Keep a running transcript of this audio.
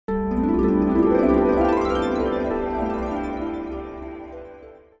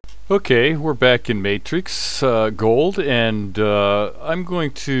Okay, we're back in Matrix Gold, and I'm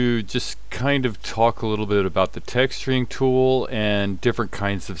going to just kind of talk a little bit about the texturing tool and different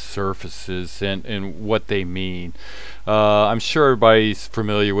kinds of surfaces and what they mean. I'm sure everybody's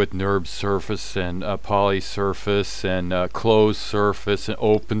familiar with NURB surface and poly surface and closed surface and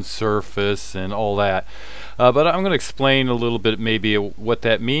open surface and all that. But I'm going to explain a little bit maybe what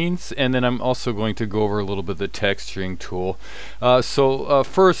that means, and then I'm also going to go over a little bit of the texturing tool.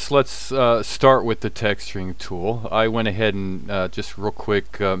 First, let's start with the texturing tool. I went ahead and just real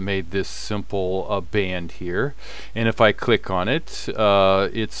quick made this simple band here, and if I click on it,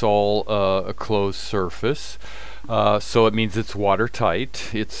 it's all a closed surface. So it means it's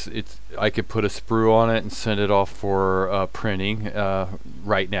watertight. I could put a sprue on it and send it off for printing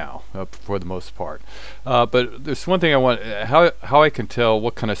right now, for the most part. But there's one thing I want. How I can tell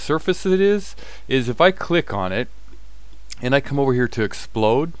what kind of surface it is if I click on it and I come over here to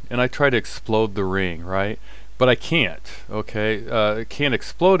explode and I try to explode the ring, right? But I can't. Okay, I can't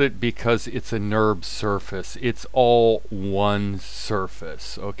explode it because it's a NURB surface. It's all one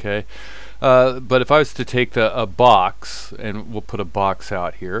surface. Okay. But if I was to take a box, and we'll put a box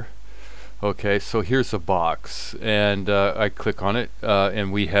out here. Okay, so here's a box, and I click on it,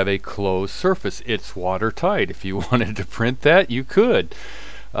 and we have a closed surface. It's watertight. If you wanted to print that, you could,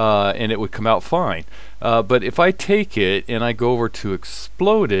 and it would come out fine. But if I take it and I go over to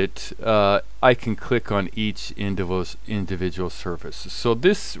explode it, I can click on each individual surface. So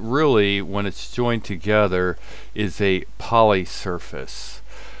this really, when it's joined together, is a poly surface.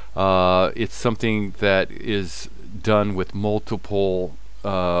 It's something that is done with multiple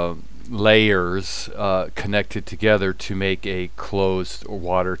layers connected together to make a closed or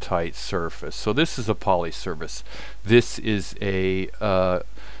watertight surface. So this is a poly surface. This is a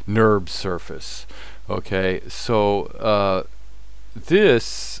NURB surface. Okay, so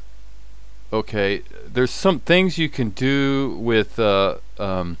there's some things you can do with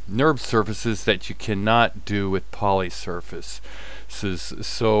NURB surfaces that you cannot do with poly surface.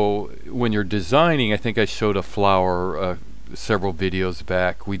 So when you're designing, I think I showed a flower several videos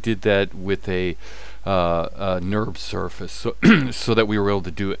back. We did that with a NURB surface, so that we were able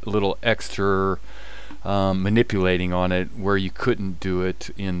to do a little extra manipulating on it where you couldn't do it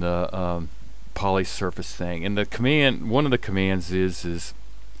in the poly surface thing. And the command, one of the commands is if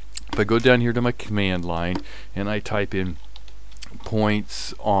I go down here to my command line and I type in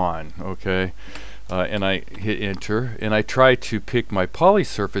points on, okay. And I hit enter, and I try to pick my poly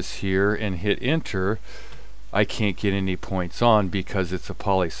surface here and hit enter. I can't get any points on because it's a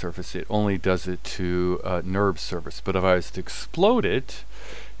poly surface. It only does it to NURB surface. But if I was to explode it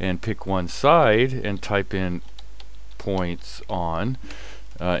and pick one side and type in points on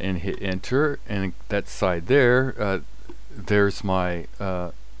and hit enter, and that side there, there's my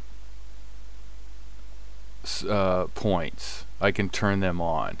points. I can turn them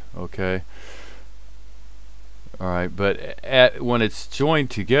on, okay. Alright, but when it's joined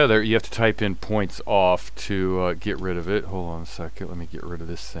together, you have to type in points off to get rid of it. Hold on a second, let me get rid of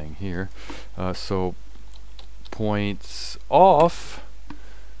this thing here. So points off,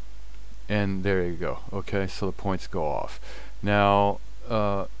 and there you go. Okay, so the points go off. Now,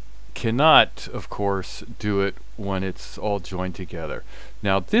 cannot, of course, do it when it's all joined together.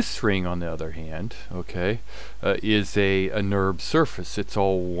 Now this ring, on the other hand, okay, is a NURB surface. It's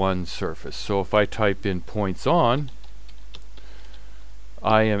all one surface. So if I type in points on,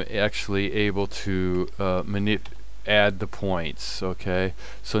 I am actually able to add the points. Okay,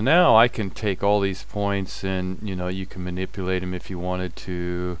 so now I can take all these points, and you can manipulate them if you wanted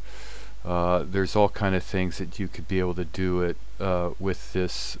to. There's all kind of things that you could be able to do it with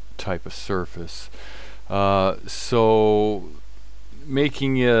this type of surface. So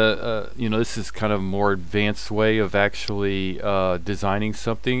making this is kind of a more advanced way of actually designing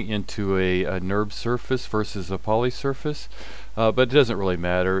something into a NURB surface versus a poly surface, but it doesn't really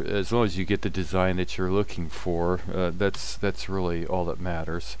matter as long as you get the design that you're looking for. That's really all that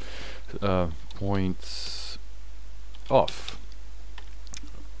matters. Points off.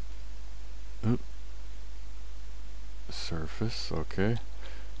 Surface, okay.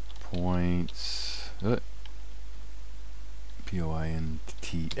 Points, P-O-I-N-T-S-O-F-F,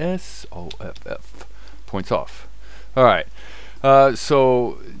 points off. Alright,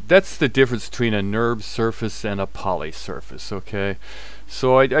 so that's the difference between a NURB surface and a poly surface, okay.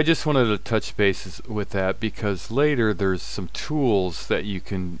 So I just wanted to touch bases with that because later there's some tools that you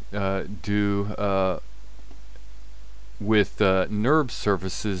can do with NURB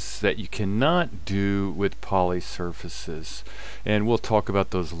surfaces that you cannot do with poly surfaces, and we'll talk about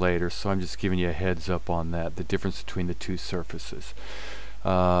those later, so I'm just giving you a heads up on that, the difference between the two surfaces.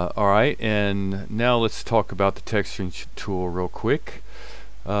 Alright, and now let's talk about the texturing tool real quick.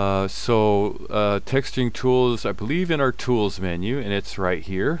 Texturing tools, I believe in our tools menu, and it's right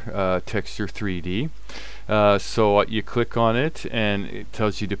here, texture 3D. So you click on it and it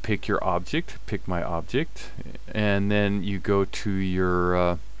tells you to pick your object, pick my object, and then you go to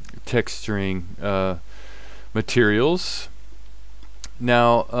your texturing materials.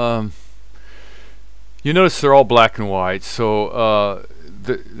 Now you notice they're all black and white, so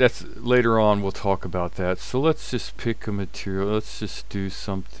that's later on we'll talk about that. So let's just pick a material. Let's just do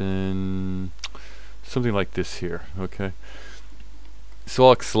something like this here. Okay, so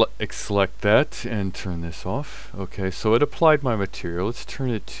I'll select that and turn this off. Okay, so it applied my material. Let's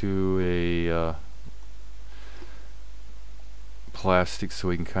turn it to a plastic so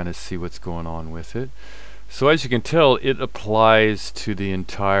we can kind of see what's going on with it. So as you can tell, it applies to the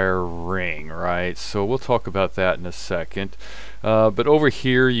entire ring, right? So we'll talk about that in a second. But over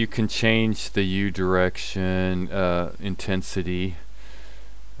here you can change the U direction, intensity,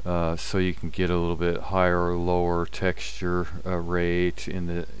 so you can get a little bit higher or lower texture rate in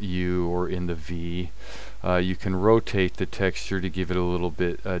the U or in the V. You can rotate the texture to give it a little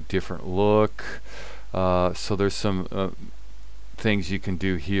bit different look. So there's some things you can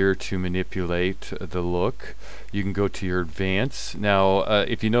do here to manipulate the look. You can go to your advance. Now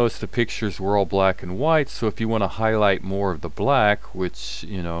if you notice, the pictures were all black and white, so if you want to highlight more of the black, which,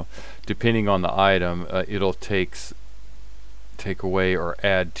 you know, depending on the item, it'll take away or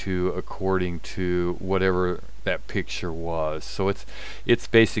add to according to whatever that picture was. So it's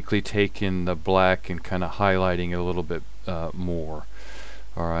basically taking the black and kind of highlighting it a little bit more.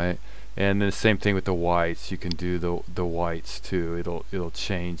 Alright, and then the same thing with the whites. You can do the whites too. It'll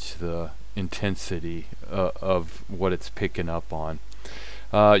change the intensity of what it's picking up on.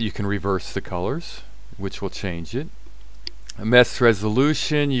 You can reverse the colors, which will change it. A mesh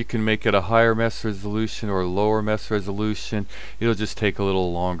resolution, you can make it a higher mesh resolution or a lower mesh resolution. It'll just take a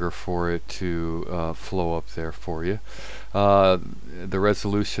little longer for it to flow up there for you. The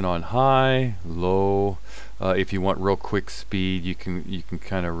resolution on high, low. If you want real quick speed, you can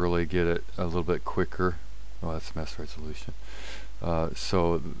kind of really get it a little bit quicker. Well, that's mesh resolution.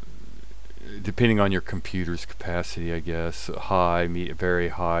 So depending on your computer's capacity, I guess, high, very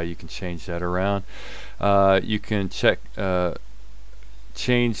high, you can change that around. You can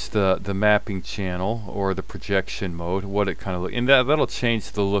change the mapping channel or the projection mode, what it kind of look, and that'll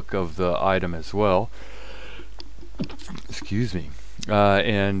change the look of the item as well. Excuse me.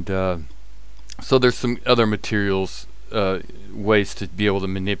 So there's some other materials, ways to be able to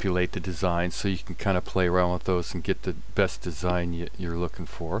manipulate the design, so you can kind of play around with those and get the best design you're looking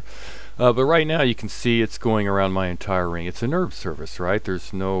for. But right now you can see it's going around my entire ring. It's a NURB surface, right?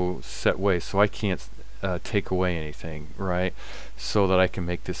 There's no set way, so I can't take away anything, right? So that I can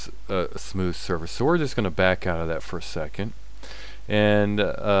make this a smooth surface. So we're just going to back out of that for a second. And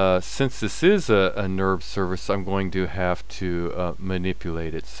since this is a NURB surface, I'm going to have to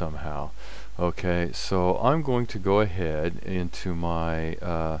manipulate it somehow. Okay, so I'm going to go ahead into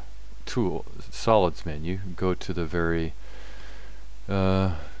my tool solids menu, go to the very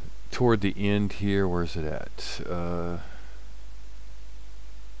toward the end here. Where's it at?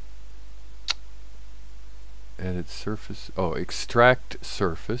 Edit surface. Oh, extract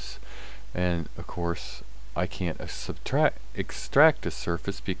surface, and of course I can't extract a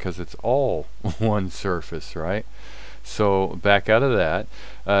surface because it's all one surface, right? So back out of that.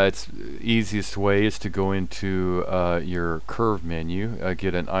 It's easiest way is to go into your curve menu,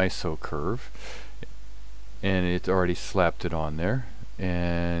 get an ISO curve, and it's already slapped it on there,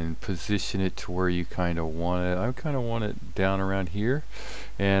 and position it to where you kind of want it. I kind of want it down around here,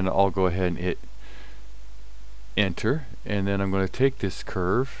 and I'll go ahead and hit enter, and then I'm going to take this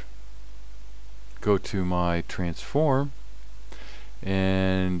curve, go to my transform,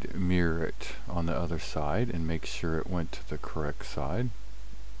 and mirror it on the other side and make sure it went to the correct side.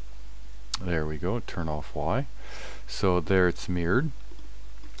 There we go. Turn off Y. So there it's mirrored,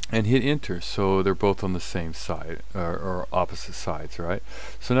 and hit enter. So they're both on the same side, or opposite sides, right?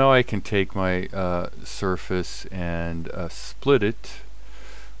 So now I can take my surface and split it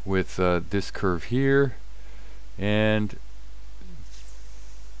with this curve here and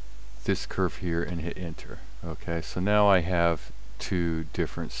this curve here, and hit enter. Okay, so now I have two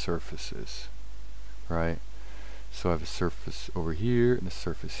different surfaces, right? So I have a surface over here and a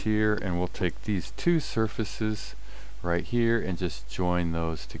surface here, and we'll take these two surfaces right here and just join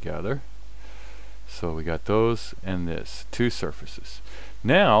those together. So we got those and this, two surfaces.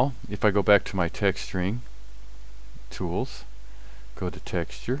 Now if I go back to my texturing tools, go to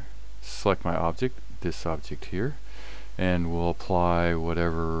texture, select my object, this object here, and we'll apply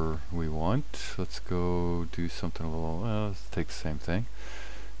whatever we want. Let's go do something a little, well, let's take the same thing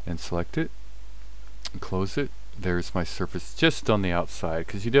and select it and close it. There's my surface just on the outside,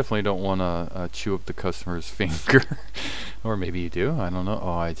 because you definitely don't want to chew up the customer's finger. Or maybe you do, I don't know.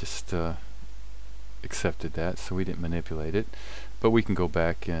 Oh, I just accepted that, so we didn't manipulate it, but we can go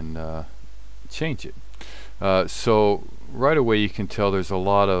back and change it. So right away you can tell there's a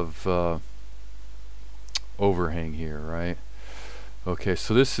lot of overhang here, right? Okay,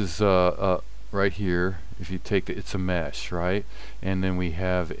 so this is right here. If you take it's a mesh, right? And then we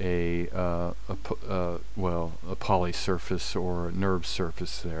have a poly surface or a NURB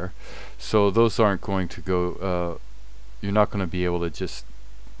surface there. So those aren't going to go. You're not going to be able to just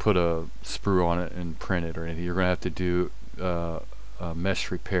put a sprue on it and print it or anything. You're going to have to do a mesh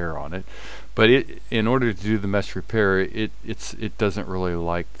repair on it. But in order to do the mesh repair, it doesn't really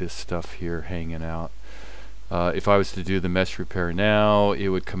like this stuff here hanging out. If I was to do the mesh repair now, it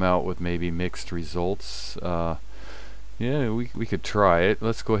would come out with maybe mixed results. Yeah, we could try it.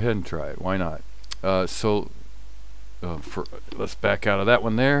 Let's go ahead and try it. Why not? Let's back out of that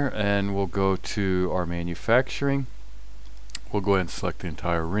one there, and we'll go to our manufacturing. We'll go ahead and select the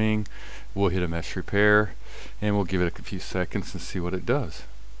entire ring. We'll hit a mesh repair, and we'll give it a few seconds and see what it does.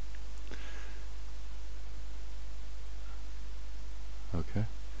 Okay.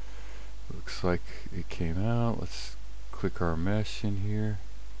 Looks like it came out. Let's click our mesh in here.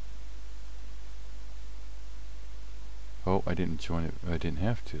 Oh, I didn't join it. I didn't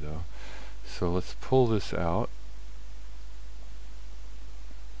have to though. So let's pull this out,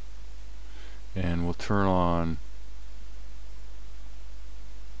 and we'll turn on.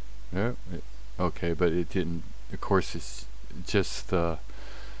 Yeah. Okay, but it didn't. Of course, it's just the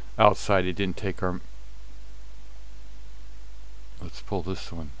outside. It didn't take our. Let's pull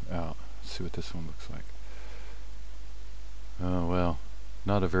this one out. See what this one looks like. Oh well,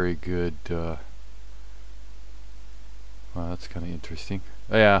 not a very good well, that's kind of interesting.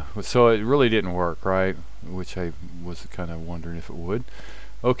 Yeah, so it really didn't work, right? Which I was kind of wondering if it would.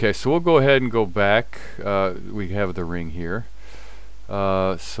 Okay, so we'll go ahead and go back. We have the ring here.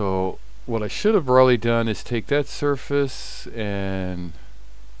 So what I should have probably done is take that surface and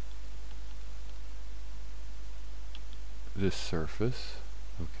this surface.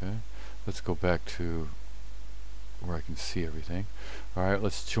 Okay, let's go back to where I can see everything. Alright,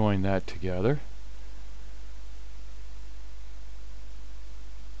 let's join that together.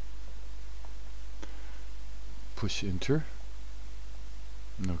 Push enter.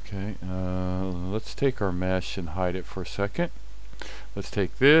 Okay, let's take our mesh and hide it for a second. Let's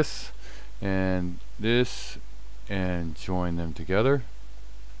take this and join them together.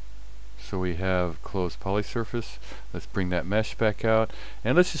 So we have closed poly surface. Let's bring that mesh back out,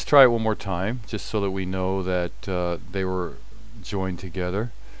 and let's just try it one more time, just so that we know that they were joined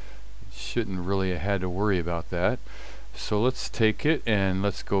together. Shouldn't really have had to worry about that. So let's take it and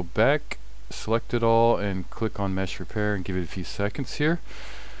let's go back, select it all, and click on mesh repair and give it a few seconds here.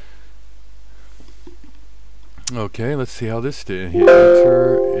 Okay, let's see how this did. Hit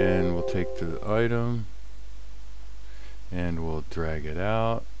enter, and we'll take the item and we'll drag it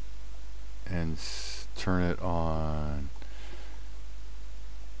out and turn it on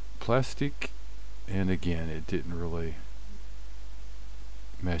plastic, and again it didn't really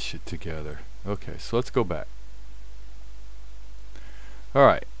mesh it together. Okay, so let's go back.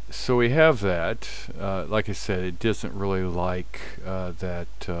 Alright, so we have that. Like I said, it doesn't really like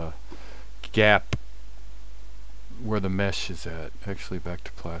that gap where the mesh is at. Actually, back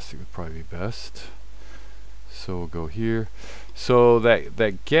to plastic would probably be best. So we'll go here. So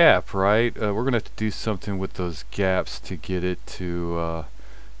that gap, right? We're gonna have to do something with those gaps to get it to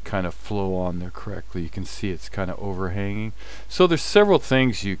kind of flow on there correctly. You can see it's kind of overhanging. So there's several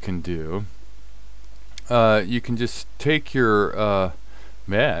things you can do. You can just take your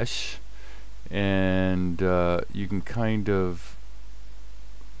mesh and you can kind of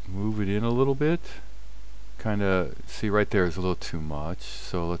move it in a little bit. Kind of see right there is a little too much.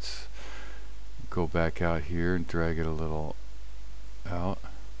 So let's go back out here and drag it a little out.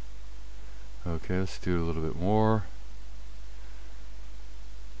 Okay, let's do a little bit more.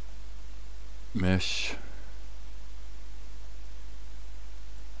 Mesh.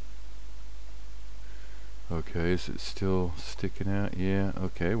 Okay, is it still sticking out? Yeah,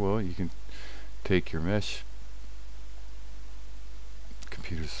 okay, well, you can take your mesh.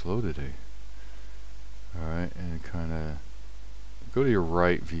 Computer's slow today. Alright, and kind of go to your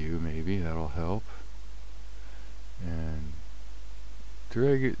right view, maybe that'll help, and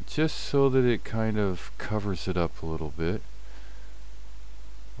drag it just so that it kind of covers it up a little bit.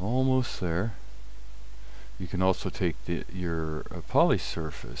 Almost there. You can also take your poly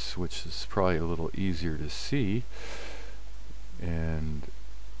surface, which is probably a little easier to see, and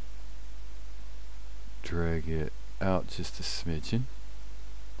drag it out just a smidgen.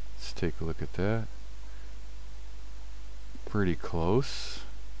 Let's take a look at that. Pretty close.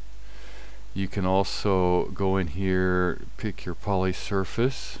 You can also go in here, pick your poly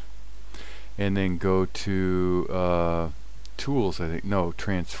surface, and then go to tools, I think, no,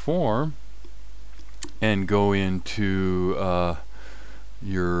 transform, and go into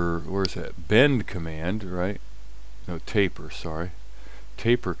your, where's that, bend command, right? No, taper, sorry.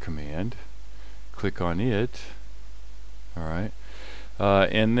 Taper command. Click on it. Alright.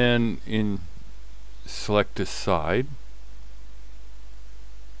 And then select this side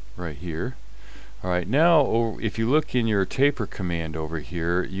right here. Alright, now if you look in your taper command over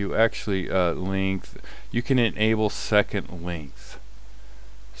here, you actually you can enable second length.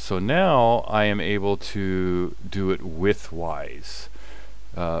 So now I am able to do it widthwise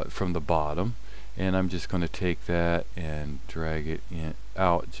from the bottom, and I'm just going to take that and drag it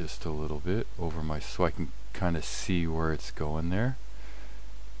out just a little bit over so I can kind of see where it's going there.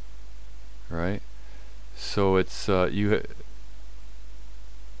 Right? So it's you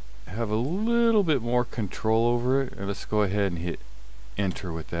have a little bit more control over it, and let's go ahead and hit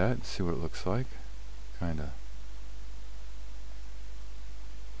enter with that and see what it looks like. Kind of.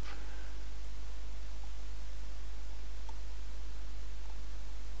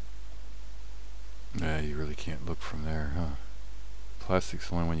 Yeah, you really can't look from there, huh? Plastic's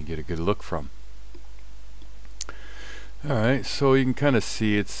the only one you get a good look from. Alright, so you can kind of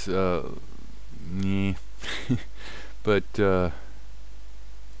see it's but you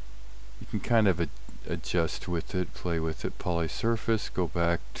can kind of adjust with it, play with it. Poly surface, go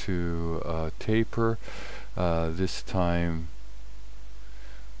back to taper. This time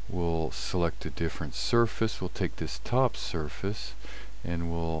we'll select a different surface. We'll take this top surface and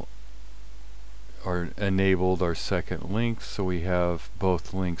we'll enabled our second link, so we have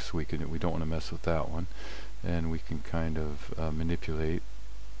both links. We don't want to mess with that one, and we can kind of manipulate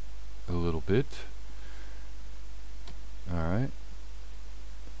a little bit. Alright,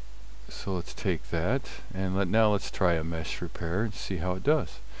 so let's take that and now let's try a mesh repair and see how it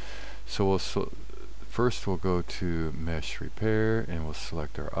does. So first we'll go to mesh repair and we'll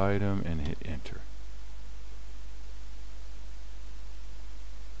select our item and hit enter.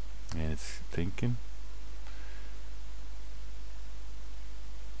 And it's thinking.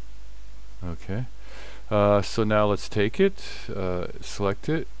 Okay. So now let's take it, select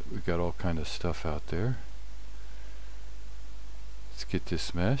it. We've got all kind of stuff out there. Let's get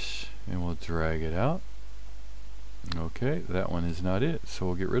this mesh and we'll drag it out. Okay, that one is not it, so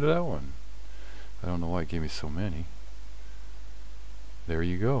we'll get rid of that one. I don't know why it gave me so many. There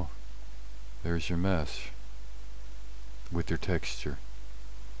you go. There's your mesh with your texture.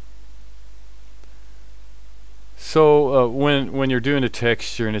 So when you're doing a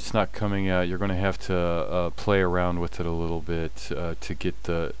texture and it's not coming out, you're going to have to play around with it a little bit to get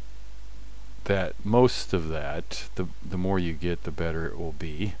most of that. The more you get, the better it will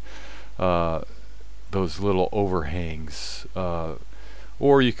be. Those little overhangs,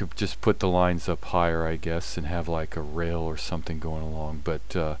 or you could just put the lines up higher, I guess, and have like a rail or something going along.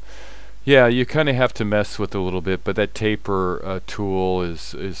 But yeah, you kind of have to mess with it a little bit, but that taper tool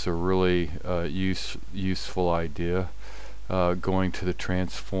is a really useful idea. Going to the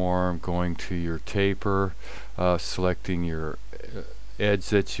transform, going to your taper, selecting your edge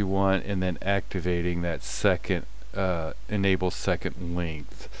that you want, and then activating that second enable second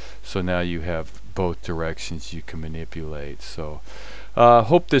length. So now you have both directions you can manipulate. So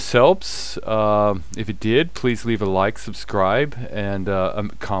hope this helps. If it did, please leave a like, subscribe, and a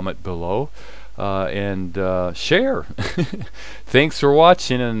comment below, and share. Thanks for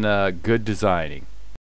watching, and good designing.